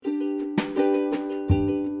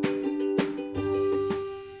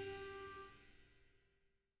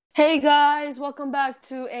Hey guys, welcome back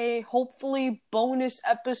to a hopefully bonus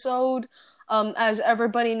episode. As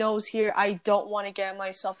everybody knows here, I don't want to get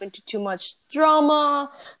myself into too much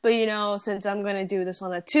drama, but since I'm gonna do this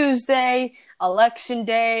on a Tuesday, election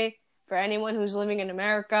day, for anyone who's living in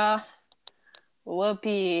America,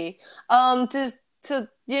 whoopee. To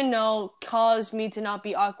cause me to not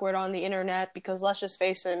be awkward on the internet, because let's just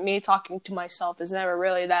face it, me talking to myself is never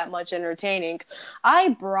really that much entertaining. I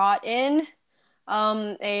brought in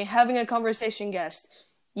a having a conversation guest.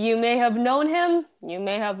 You may have known him, you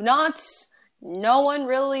may have not. No one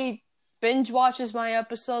really binge watches my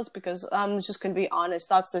episodes because I'm just gonna be honest.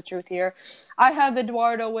 That's the truth here. I have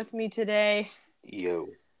Eduardo with me today. Yo,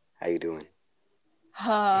 how you doing?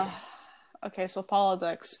 Okay, so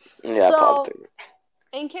politics. Yeah, So, politics.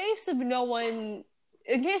 in case of no one,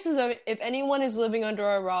 in cases of if anyone is living under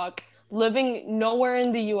a rock, living nowhere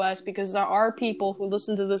in the US, because there are people who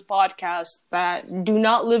listen to this podcast that do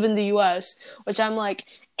not live in the US, which I'm like,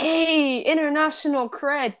 hey, international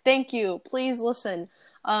cred, thank you, please listen.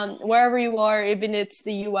 Wherever you are, even it's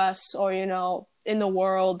the US or, in the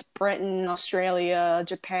world, Britain, Australia,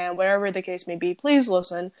 Japan, whatever the case may be, please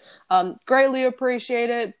listen. Greatly appreciate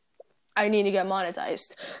it. I need to get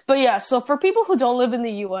monetized. But yeah, so for people who don't live in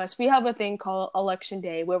the US, we have a thing called Election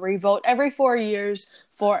Day where we vote every 4 years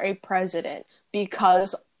for a president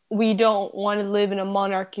because we don't want to live in a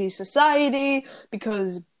monarchy society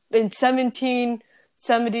because in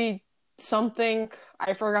 1770 something,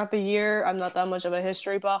 I forgot the year, I'm not that much of a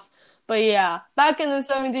history buff. But yeah, back in the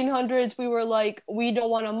 1700s, we were like, we don't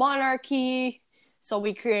want a monarchy, so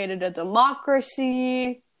we created a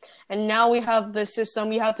democracy. And now we have the system.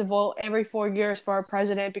 We have to vote every 4 years for a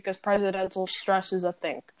president because presidential stress is a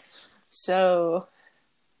thing. So,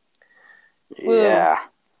 woo, Yeah,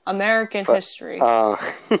 American but history. uh,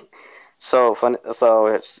 so funny. So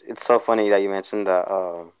it's so funny that you mentioned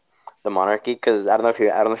the monarchy because I don't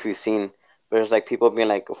know if you've seen. There's like people being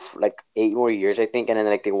like 8 more years, I think, and then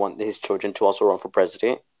like they want his children to also run for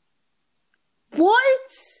president. What?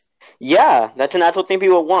 Yeah, that's an actual thing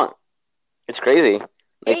people want. It's crazy.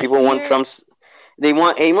 Like Eight people want years? Trump's. They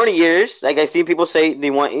want 8 more years. Like I see people say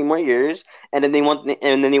they want 8 more years, and then they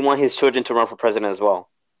want his children to run for president as well.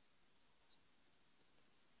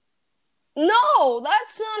 No,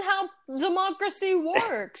 that's not how democracy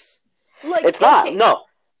works. Like, It's not. okay, No.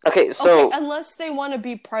 Okay, okay, so unless they want to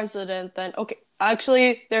be president, then okay.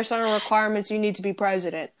 Actually, there's certain requirements you need to be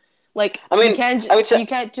president. Like I mean, you can't I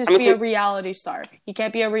just mean, be a reality star. You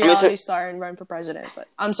can't be a I mean, reality star and run for president. But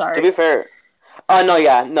I'm to sorry. be fair, no,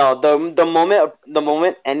 yeah, no. The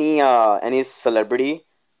moment any celebrity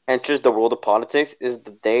enters the world of politics is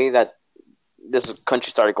the day that this country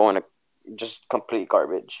started going to just complete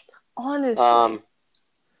garbage. Honestly. Um,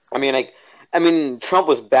 I mean, Trump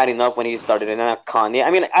was bad enough when he started, and then Kanye.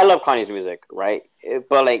 I mean, I love Kanye's music, right?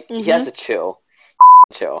 But like, he has Mm-hmm. to chill,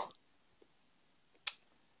 chill.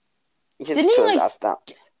 He has to Didn't he chill his like ass down.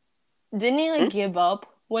 didn't he like Hmm? give up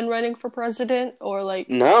when running for president or like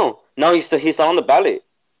No, no, he's still on the ballot.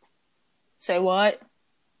 say what?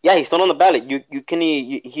 Yeah, he's still on the ballot.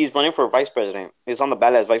 He's running for vice president. He's on the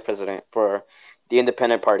ballot as vice president for the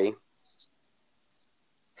Independent Party.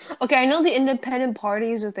 Okay, I know the independent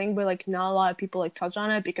party is a thing, but like not a lot of people like touch on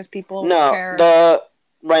it because people No, care. the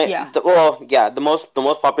right. Yeah. Well, yeah, the most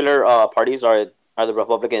popular parties are the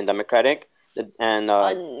Republican and Democratic, and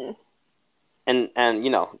Un-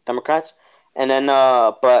 Democrats, and then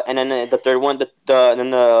the third one,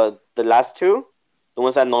 the last two, the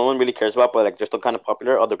ones that no one really cares about, but like they're still kind of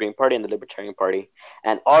popular, are the Green Party and the Libertarian Party,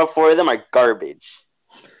 and all four of them are garbage.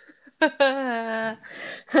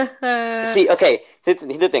 See, okay, here's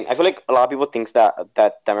the thing. I feel like a lot of people thinks that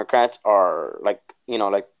Democrats are like,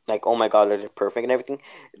 like oh my God, they're perfect and everything.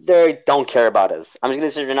 They don't care about us. I'm just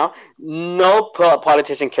gonna say right now, no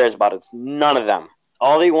politician cares about us. None of them.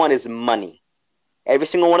 All they want is money. Every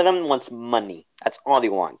single one of them wants money. That's all they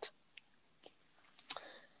want,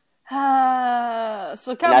 so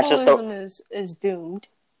and that's just the. capitalism is doomed.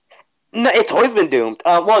 No, it's always been doomed.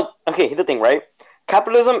 Well, okay, here's the thing, right?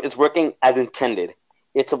 Capitalism is working as intended.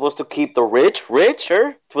 It's supposed to keep the rich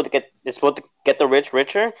richer. It's supposed to get the rich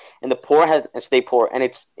richer, and the poor has stay poor, and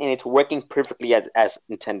it's working perfectly as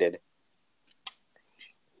intended.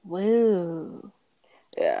 Woo.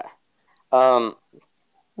 Yeah. Um.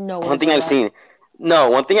 No one One thing said I've that. seen. No,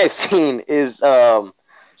 one thing I've seen is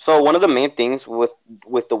So one of the main things with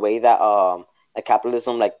the way that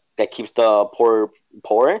capitalism that keeps the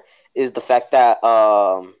poor is the fact that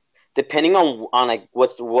depending on like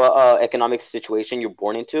what economic situation you're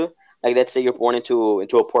born into, like let's say you're born into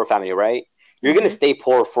a poor family, right? You're gonna Mm-hmm. stay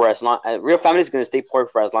poor for as long. Real family is gonna stay poor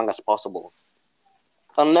for as long as possible.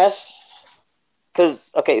 unless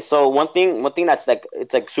because okay, so one thing that's like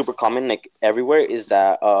it's like super common like everywhere is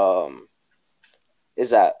that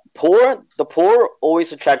the poor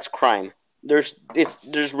always attracts crime. There's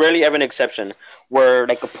rarely ever an exception where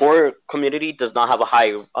like a poor community does not have a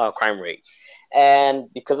high crime rate,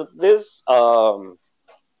 and because of this,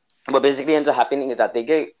 what basically ends up happening is that they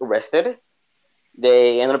get arrested.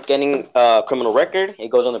 They end up getting a criminal record. It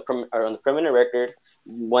goes on the criminal record.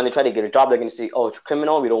 When they try to get a job, they're going to say, "Oh, it's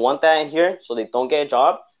criminal. We don't want that in here." So they don't get a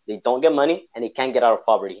job. They don't get money, and they can't get out of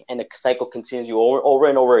poverty. And the cycle continues over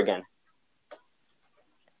and over again.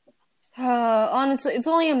 Honestly, it's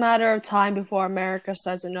only a matter of time before America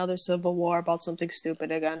starts another civil war about something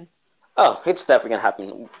stupid again. Oh, it's definitely gonna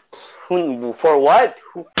happen. Who for what?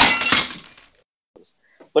 Who?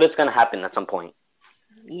 But it's gonna happen at some point.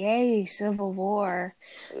 Yay, civil war.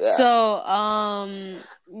 Yeah. So,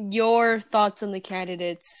 your thoughts on the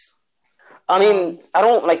candidates? I mean, I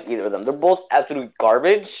don't like either of them. They're both absolute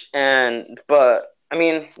garbage. But I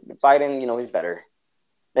mean, Biden, he's better.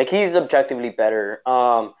 Like he's objectively better.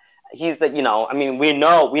 He's like, I mean, we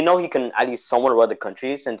know he can at least somewhat run the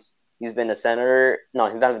country since he's been a senator. No,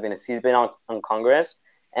 he's not been. He's been on Congress,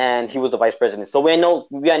 and he was the vice president. So we know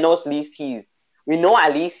at least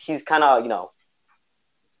he's kind of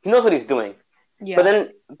he knows what he's doing. Yeah. But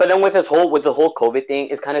then with the whole COVID thing,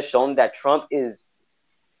 it's kind of shown that Trump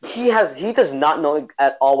he does not know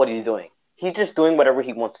at all what he's doing. He's just doing whatever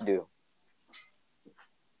he wants to do.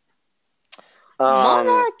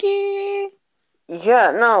 Monarchy. Yeah,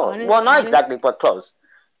 no. Well, not exactly, but close.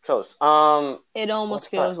 It almost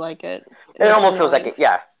feels like it. It almost feels like it.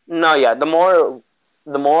 Yeah. No, yeah. The more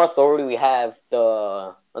authority we have,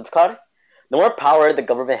 what's it called? The more power the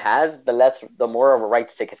government has, the more of a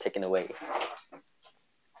rights they get taken away.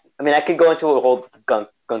 I mean, I could go into a whole gun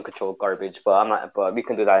control garbage, but I'm not. But we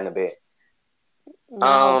can do that in a bit.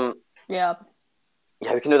 No. Yeah.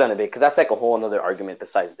 Yeah, we can do that in a bit because that's like a whole another argument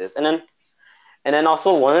besides this. And then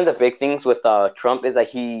also one of the big things with Trump is that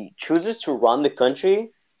he chooses to run the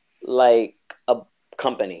country like a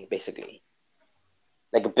company, basically,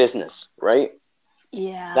 like a business, right?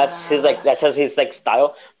 Yeah. That's his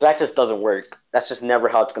style, but that just doesn't work. That's just never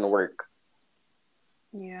how it's gonna work.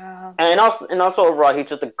 Yeah. And also overall, he's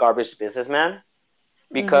just a garbage businessman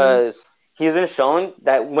because he's been shown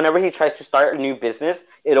that whenever he tries to start a new business,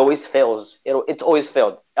 it always fails. It's always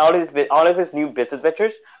failed. All of his new business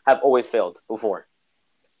ventures have always failed before.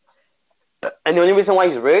 And the only reason why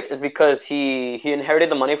he's rich is because he inherited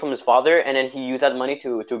the money from his father, and then he used that money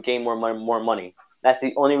to gain more money. That's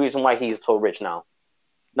the only reason why he's so rich now.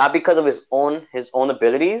 Not because of his own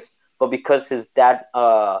abilities, but because his dad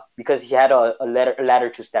because he had a ladder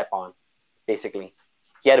to step on, basically.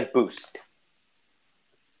 He had a boost.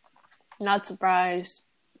 Not surprised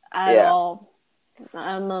at all.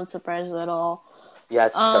 I'm not surprised at all. Yeah,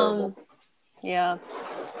 it's terrible. Yeah.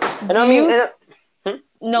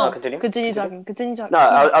 No, continue talking. No,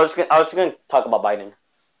 I was just gonna talk about Biden.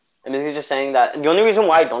 And he's just saying that the only reason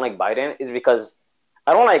why I don't like Biden is because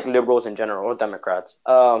I don't like liberals in general or Democrats.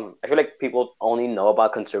 I feel like people only know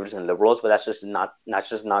about conservatives and liberals, but that's just not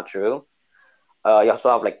true. You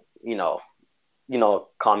also have like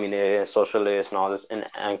communists, socialists, and all this,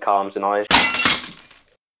 and comms and all this.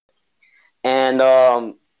 And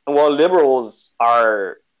well, liberals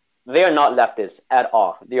are not leftists at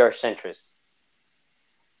all. They are centrists.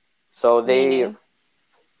 So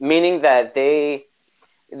meaning that they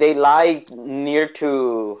lie near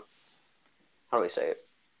to, how do we say it?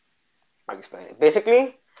 I'll explain it.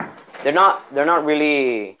 Basically, they're not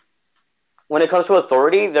really, when it comes to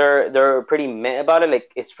authority, they're pretty meh about it. Like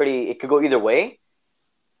it could go either way.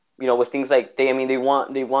 With things like they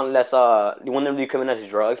want less they want them to decriminalize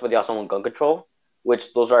drugs, but they also want gun control,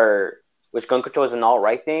 which gun control is an all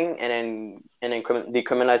right thing, and then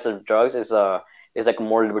decriminalize of drugs is like a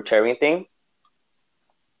more libertarian thing.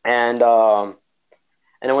 And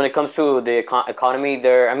then when it comes to the economy,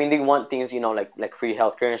 they want things like free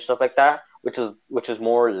healthcare and stuff like that, which is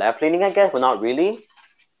more left leaning, I guess, but not really.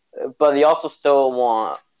 But they also still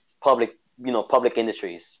want public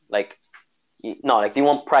industries, they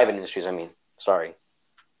want private industries. Sorry.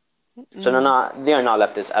 So they are not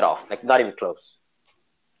leftists at all, like not even close.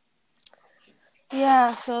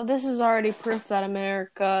 Yeah, so this is already proof that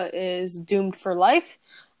America is doomed for life.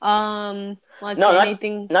 Not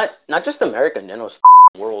just America, in general,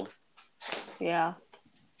 world. Yeah.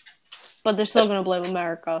 But they're still gonna blame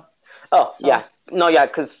America. Oh, so. Yeah. No, yeah,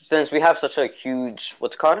 because since we have such a huge,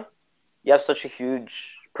 what's it called? You have such a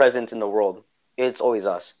huge presence in the world. It's always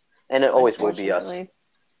us. And it always will be us.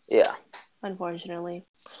 Yeah. Unfortunately.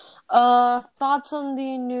 Thoughts on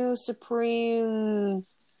the new Supreme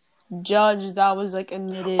Judge that was like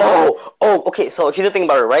admitted? Okay. So here's the thing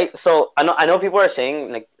about it, right? So I know people are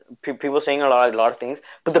saying like people saying a lot of things,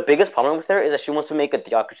 but the biggest problem with her is that she wants to make a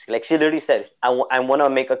theocracy. Like she literally said, I want to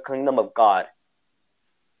make a kingdom of God.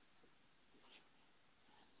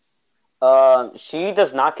 She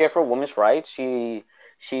does not care for women's rights. She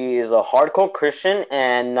is a hardcore Christian,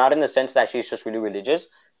 and not in the sense that she's just really religious,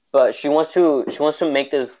 but she wants to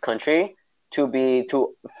make this country to be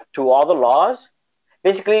to all the laws.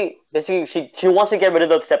 Basically, she wants to get rid of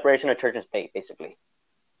the separation of church and state. Basically,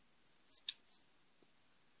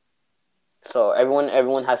 so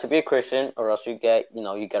everyone has to be a Christian, or else you get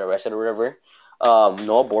arrested or whatever.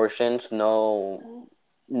 No abortions, no,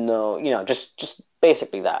 just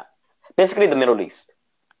basically that. Basically, the Middle East.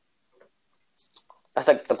 That's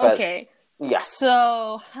like the best. Okay. Yeah.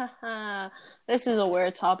 So, this is a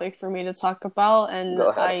weird topic for me to talk about, and Go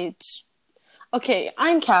ahead. Okay,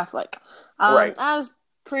 I'm Catholic. Right. As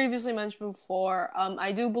previously mentioned before,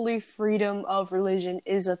 I do believe freedom of religion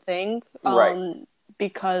is a thing. Right.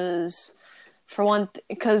 Because for one,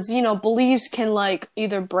 because beliefs can like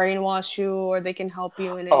either brainwash you or they can help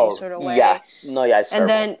you in any sort of way. Yeah. No, yeah, it's And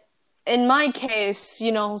terrible. then in my case,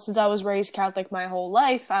 since I was raised Catholic my whole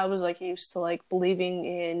life, I was like used to like believing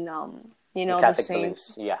in the Catholic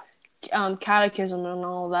saints, beliefs. Yeah. catechism and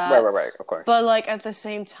all that. Right, of course. But like at the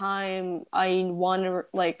same time, I want to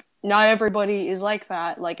like not everybody is like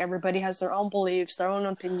that. Like everybody has their own beliefs, their own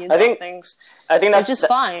opinions on things, I think which is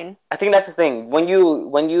fine. I think that's the thing. When you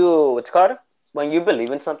what's it called? When you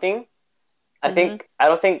believe in something, I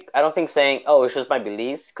don't think saying, "Oh, it's just my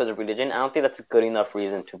beliefs because of religion." I don't think that's a good enough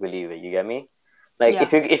reason to believe it. You get me? Like Yeah.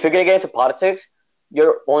 if you're gonna get into politics,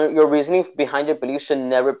 your reasoning behind your beliefs should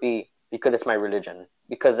never be because it's my religion,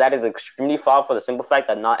 because that is extremely flawed for the simple fact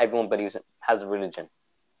that not everyone has a religion.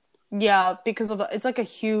 Yeah, because it's like a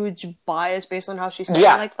huge bias based on how she's saying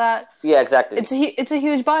Yeah. like that. Yeah, exactly. It's a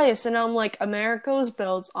huge bias, and I'm like, America was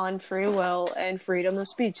built on free will and freedom of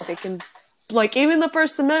speech. They can, like, even the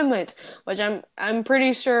First Amendment, which I'm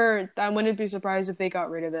pretty sure I wouldn't be surprised if they got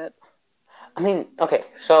rid of it. I mean, okay,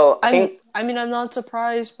 so I'm not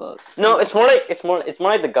surprised, but no, it's more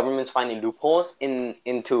like the government's finding loopholes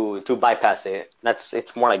to bypass it.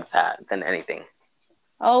 It's more like that than anything.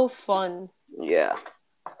 oh, fun. Yeah.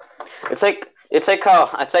 It's like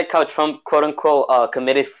how Trump quote unquote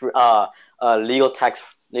committed legal tax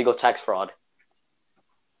fraud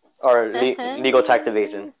or legal tax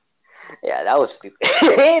evasion. Yeah, that was stupid.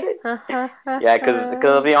 Yeah,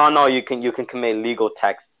 because we all know you can commit legal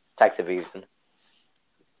tax evasion.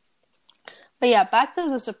 But yeah, back to the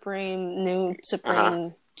new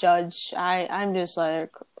Supreme Judge. I'm just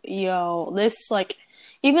like, yo, this like,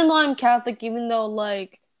 even though I'm Catholic, even though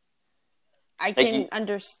like I can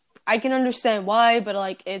understand why, but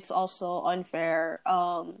like it's also unfair.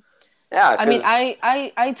 Yeah, I mean,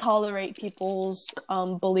 I tolerate people's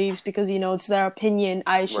beliefs because it's their opinion.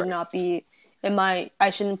 I should not be I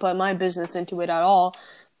shouldn't put my business into it at all.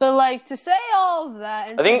 But like to say all of that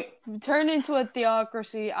and to turn into a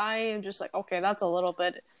theocracy, I am just like, okay, that's a little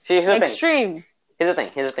bit extreme. Here's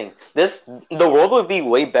the thing. The world would be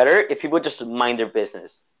way better if people just mind their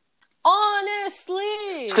business.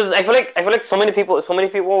 Honestly, because I feel like so many people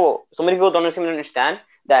don't seem to understand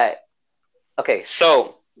that. Okay,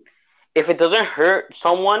 so if it doesn't hurt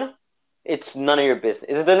someone, it's none of your business.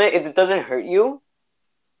 If it doesn't hurt you,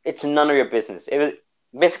 it's none of your business. It was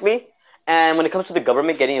basically, and when it comes to the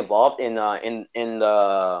government getting involved in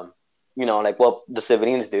the like what the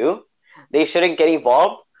civilians do, they shouldn't get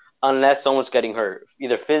involved unless someone's getting hurt,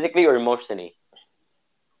 either physically or emotionally.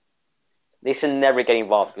 They should never get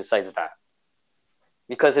involved besides that.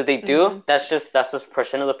 Because if they do, that's just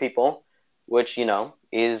suppression of the people, which,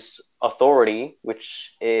 is authority,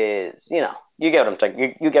 which is, you get what I'm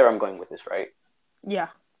saying. You get where I'm going with this, right? Yeah.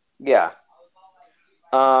 Yeah.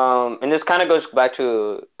 And this kind of goes back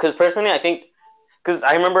to, because personally, I think, because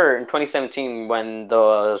I remember in 2017 when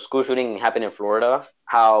the school shooting happened in Florida,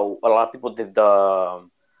 how a lot of people did the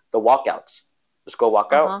walkouts, the school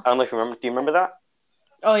walkout. I don't know if you remember. Do you remember that?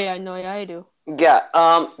 Oh yeah, no, yeah, I do. Yeah.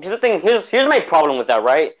 Here's the thing. Here's my problem with that.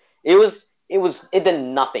 Right? It did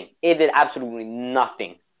nothing. It did absolutely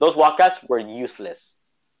nothing. Those walkouts were useless.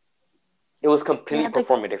 It was completely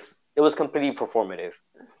performative. It was completely performative.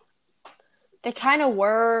 They kind of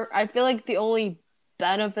were. I feel like the only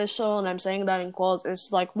beneficial, and I'm saying that in quotes, is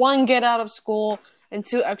like one, get out of school, and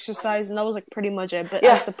two, exercise, and that was like pretty much it. But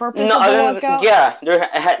as the purpose of the walkout,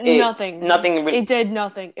 nothing. Nothing. It did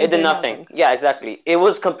nothing. It did nothing. Yeah, exactly. It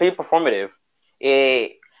was completely performative.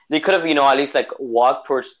 They could have, at least like walked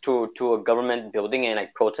towards to a government building and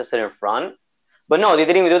like protested in front. But no, they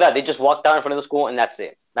didn't even do that. They just walked out in front of the school and that's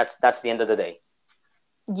it. That's the end of the day.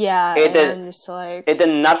 Yeah, It and did I'm just like, it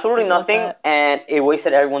did absolutely what nothing, the... and it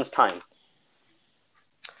wasted everyone's time.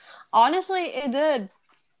 Honestly, it did.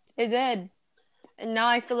 It did. And now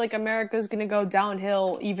I feel like America's gonna go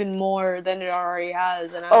downhill even more than it already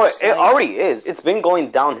has, and I'm Oh, just it like, already is. It's been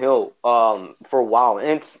going downhill for a while,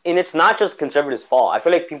 and it's not just conservatives' fault. I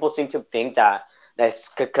feel like people seem to think that that's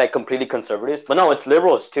like completely conservatives, but no, it's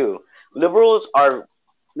liberals too. Liberals are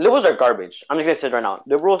liberals are garbage. I'm just gonna say it right now.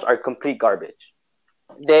 Liberals are complete garbage.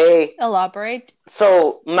 They elaborate.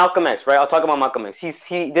 So Malcolm X, right? I'll talk about Malcolm X.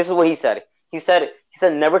 He. This is what he said. He said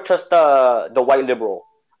never trust the white liberal.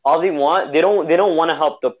 All they don't want to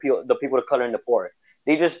help the people of color and the poor.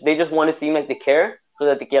 They just want to seem like they care so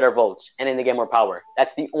that they get our votes and then they get more power.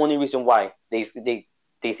 That's the only reason why they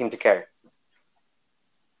seem to care.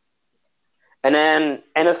 And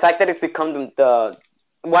the fact that it's become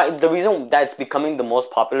the reason that it's becoming the most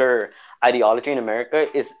popular ideology in America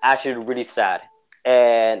is actually really sad.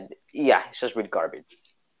 And yeah, it's just really garbage.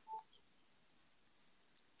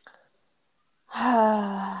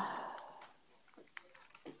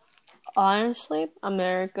 Honestly,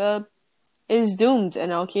 America is doomed,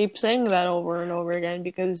 and I'll keep saying that over and over again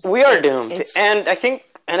because We are doomed, it's and I think,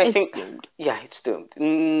 doomed. yeah, it's doomed.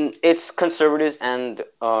 It's conservatives and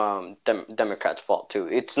Democrats' fault too.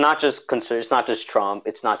 It's not just Trump.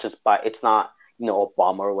 It's not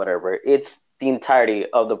Obama or whatever. It's the entirety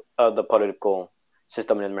of the political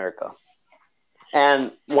system in America.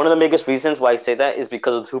 And one of the biggest reasons why I say that is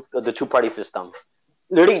because of the two party system.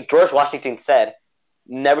 Literally, George Washington said,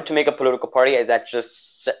 "Never to make a political party. That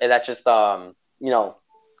just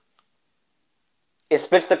it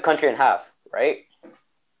splits the country in half, right?"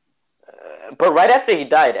 But right after he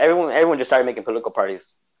died, everyone just started making political parties,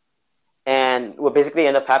 and what basically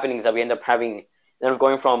ended up happening is that we end up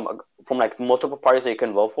going from like multiple parties that you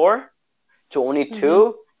can vote for to only Mm-hmm.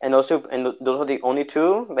 two, and those are the only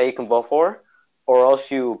two that you can vote for, or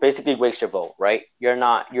else you basically waste your vote, right? You're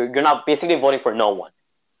not basically voting for no one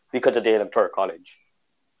because of the electoral college.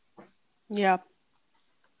 Yeah.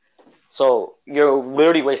 So you're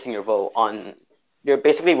literally wasting your vote on. You're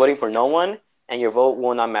basically voting for no one, and your vote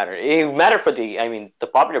will not matter. It matter for the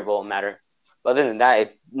popular vote will matter, but other than that,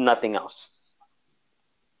 it's nothing else.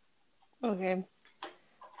 Okay.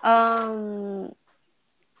 Um,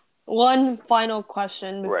 One final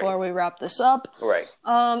question Right, before we wrap this up. right.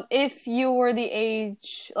 If you were the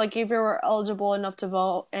age, like if you were eligible enough to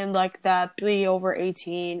vote and like that, be over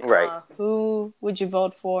 18, Right. who would you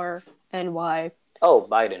vote for and why? Oh,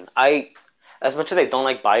 Biden. As much as I don't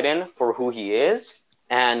like Biden for who he is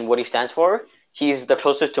and what he stands for, he's the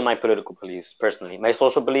closest to my political beliefs personally, my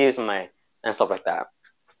social beliefs and stuff like that.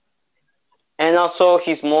 And also,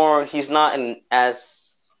 he's not an as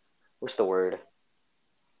what's the word?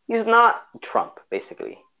 He's not Trump,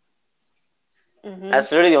 basically. Mm-hmm.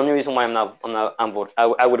 That's literally the only reason why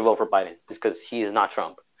I would vote for Biden, is because he is not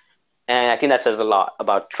Trump, and I think that says a lot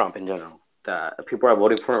about Trump in general. That people are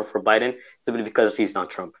voting for Biden simply because he's not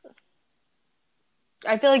Trump.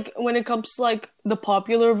 I feel like when it comes to like the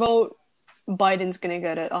popular vote, Biden's gonna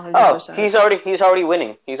get it Oh, 100%. he's already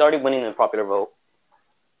winning. He's already winning the popular vote.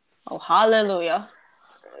 Oh, hallelujah.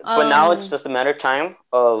 But now it's Um, just a matter of time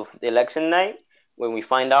of the election night when we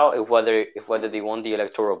find out if whether they won the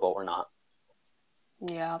electoral vote or not.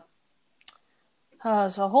 yeah.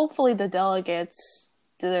 So hopefully the delegates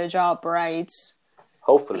do their job right. But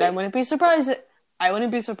I Hopefully, wouldn't be surprised. I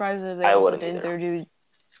wouldn't be surprised if they I also wouldn't didn't either. their due.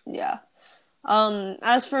 Yeah.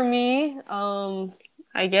 As for me,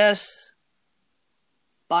 I guess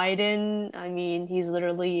Biden. I mean, he's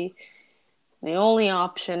literally the only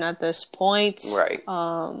option at this point. Right,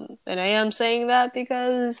 And I am saying that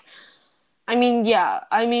because I mean, yeah.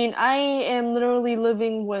 I mean, I am literally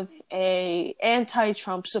living with a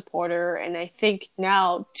anti-Trump supporter, and I think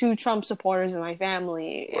now two Trump supporters in my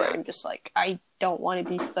family, and right. I'm just like, I don't want to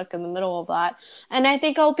be stuck in the middle of that. And I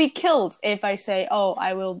think I'll be killed if I say, "Oh,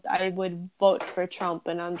 I would vote for Trump,"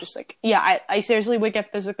 and I'm just like, yeah, I seriously would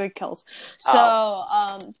get physically killed. So,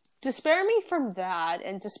 Oh, to spare me from that,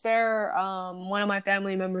 and to spare one of my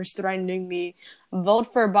family members threatening me,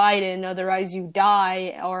 vote for Biden, otherwise you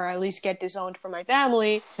die, or at least get disowned from my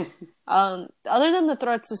family. Other than the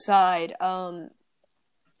threats aside,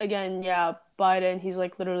 again, yeah, Biden, he's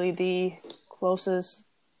like literally the closest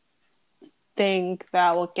thing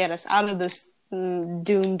that will get us out of this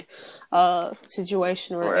doomed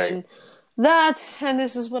situation we're right. in. That, and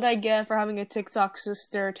this is what I get for having a TikTok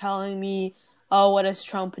sister telling me oh, what has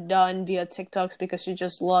Trump done via TikToks, because she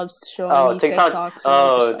just loves showing Oh, me TikTok. TikToks and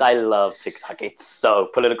Oh, I such. love TikTok. It's so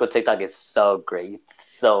political. TikTok is so great.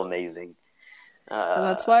 It's so amazing. And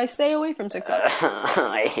that's why I stay away from TikTok.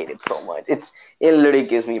 I hate it so much. It literally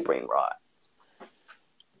gives me brain rot.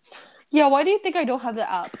 Yeah, why do you think I don't have the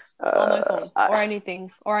app on my phone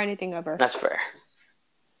or I, anything ever? that's fair.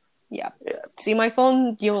 Yeah. Yeah. See my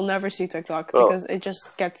phone, you will never see TikTok Well, because it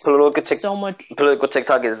just gets political so much. political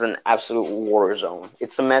TikTok is an absolute war zone.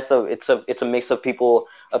 It's a mess of it's a mix of people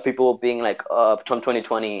being like Trump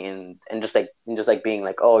 2020 and just like being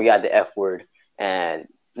like, oh yeah, the F word and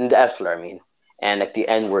the F slur, I mean, and like the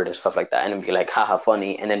N word and stuff like that, and it'd be like haha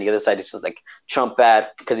funny, and then the other side is just like Trump bad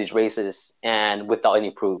because he's racist and without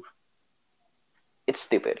any proof. It's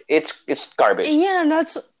stupid. It's garbage. And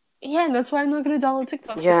that's why I'm not gonna download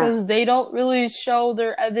TikTok, Yeah, because they don't really show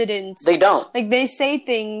their they evidence. don't. Like, they say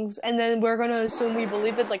things and then we're gonna assume we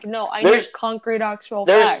believe it. Like, no, I There's need concrete actual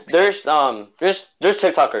facts. there's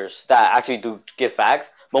TikTokers that actually do give facts,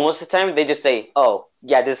 but most of the time they just say, "Oh,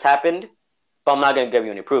 yeah, this happened, but I'm not gonna give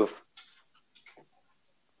you any proof,"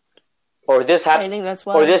 or I think that's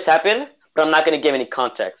or why. this happened, but I'm not gonna give any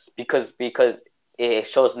context because it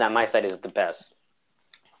shows that my side is the best.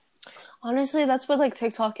 Honestly, that's what like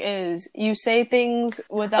TikTok is. You say things I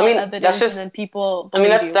without mean, evidence and then people I mean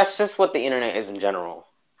believe you. that's just what the internet is in general.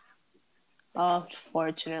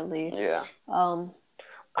 Fortunately. Yeah. Um,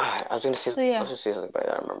 so I yeah. was gonna say something, but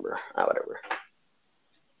I don't remember. Whatever.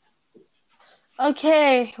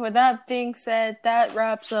 Okay, with that being said, that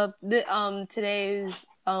wraps up today's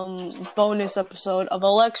bonus episode of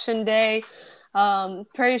Election Day.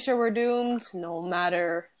 Pretty sure we're doomed, no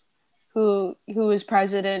matter who is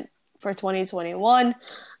president for 2021.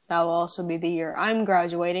 That will also be the year I'm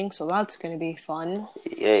graduating, so that's gonna be fun.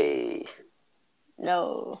 Yay.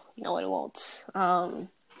 No, it won't.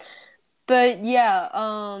 But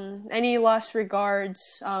yeah, any last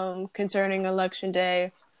regards concerning Election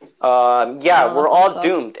Day and Yeah, all that we're fun all stuff?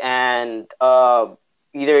 doomed, and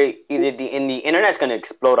either the internet's gonna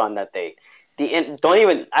explode on that day. Don't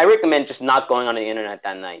even. I recommend just not going on the internet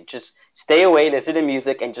that night. Just stay away, listen to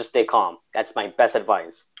music, and just stay calm. That's my best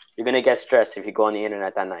advice. You're gonna get stressed if you go on the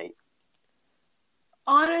internet that night.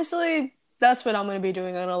 Honestly, that's what I'm gonna be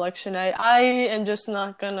doing on election night. I am just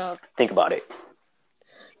not gonna. Think about it.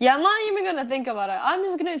 Yeah, I'm not even gonna think about it. I'm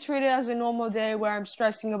just gonna treat it as a normal day where I'm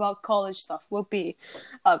stressing about college stuff. Whoopee,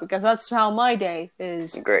 because that's how my day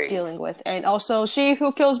is Great. dealing with. And also, she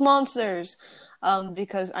who kills monsters.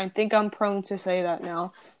 Because I think I'm prone to say that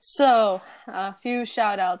now. So, a few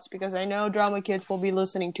shout outs, because I know drama kids will be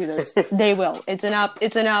listening to this. They will. It's an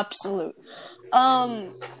absolute.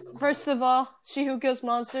 Um, First of all, She Who Kills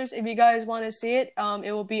Monsters. If you guys want to see it,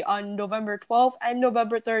 it will be on November 12th and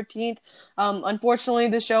November 13th. Unfortunately,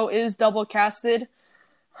 the show is double casted.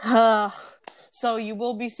 So you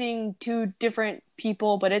will be seeing two different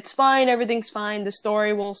people, but it's fine. Everything's fine. The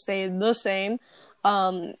story will stay the same.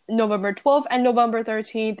 November 12th and November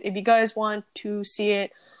 13th. If you guys want to see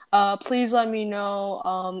it, please let me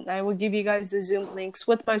know. I will give you guys the Zoom links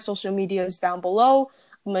with my social medias down below.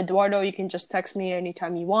 Eduardo, you can just text me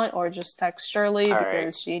anytime you want, or just text Shirley, All right.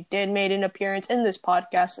 because she did made an appearance in this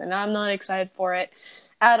podcast, and I'm not excited for it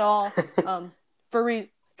at all. For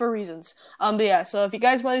reasons. But yeah, so if you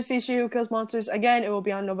guys want to see She Who Kills Monsters again, it will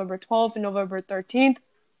be on November 12th and November 13th.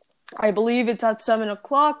 I believe it's at 7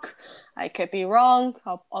 o'clock. I could be wrong.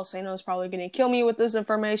 I'll say no is probably going to kill me with this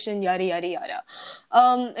information, yada, yada, yada.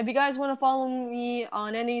 If you guys want to follow me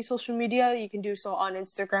on any social media, you can do so on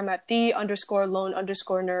Instagram at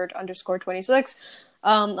the_lone_nerd_26.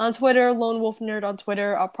 On Twitter, Lone Wolf Nerd on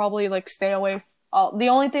Twitter. I'll probably stay away. The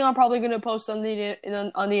only thing I'm probably going to post on the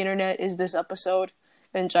internet is this episode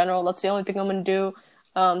in general. That's the only thing I'm going to do.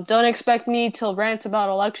 Don't expect me to rant about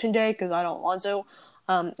election day, because I don't want to.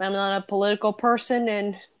 I'm not a political person,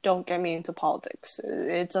 and don't get me into politics.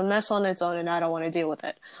 It's a mess on its own, and I don't want to deal with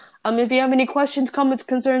it. If you have any questions, comments,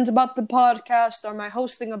 concerns about the podcast or my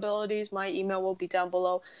hosting abilities, my email will be down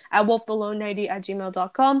below at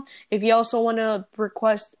wolfthelone90@gmail.com. If you also want to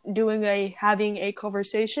request having a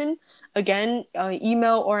conversation, again,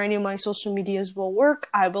 email or any of my social medias will work.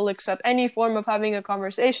 I will accept any form of having a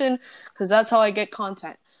conversation, because that's how I get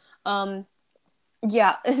content.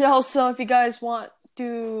 Yeah, and also, if you guys want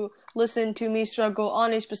to listen to me struggle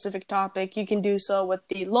on a specific topic, you can do so with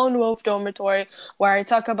the Lone Wolf Dormitory, where I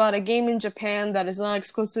talk about a game in Japan that is not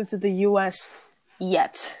exclusive to the US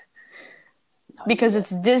yet. Because it's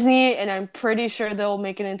Disney, and I'm pretty sure they'll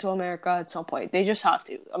make it into America at some point. They just have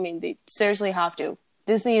to. I mean, they seriously have to.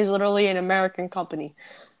 Disney is literally an American company.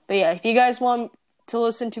 But yeah, if you guys want to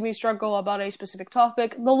listen to me struggle about a specific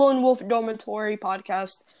topic, the Lone Wolf Dormitory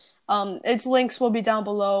podcast. Its links will be down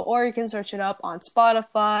below, or you can search it up on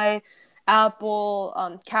Spotify,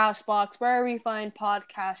 Apple, Castbox, wherever you find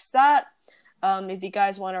podcasts at. If you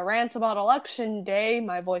guys want to rant about election day,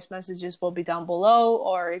 my voice messages will be down below.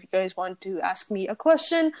 Or if you guys want to ask me a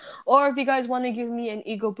question, or if you guys want to give me an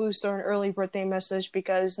ego boost or an early birthday message,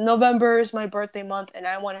 because November is my birthday month and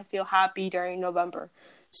I want to feel happy during November.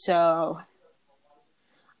 So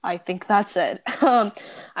I think that's it. I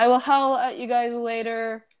will howl at you guys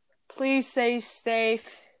later. Please stay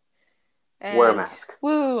safe. And Wear a mask.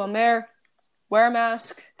 Woo, wear a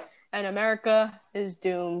mask. And America is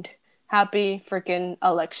doomed. Happy freaking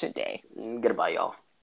election day. Goodbye, y'all.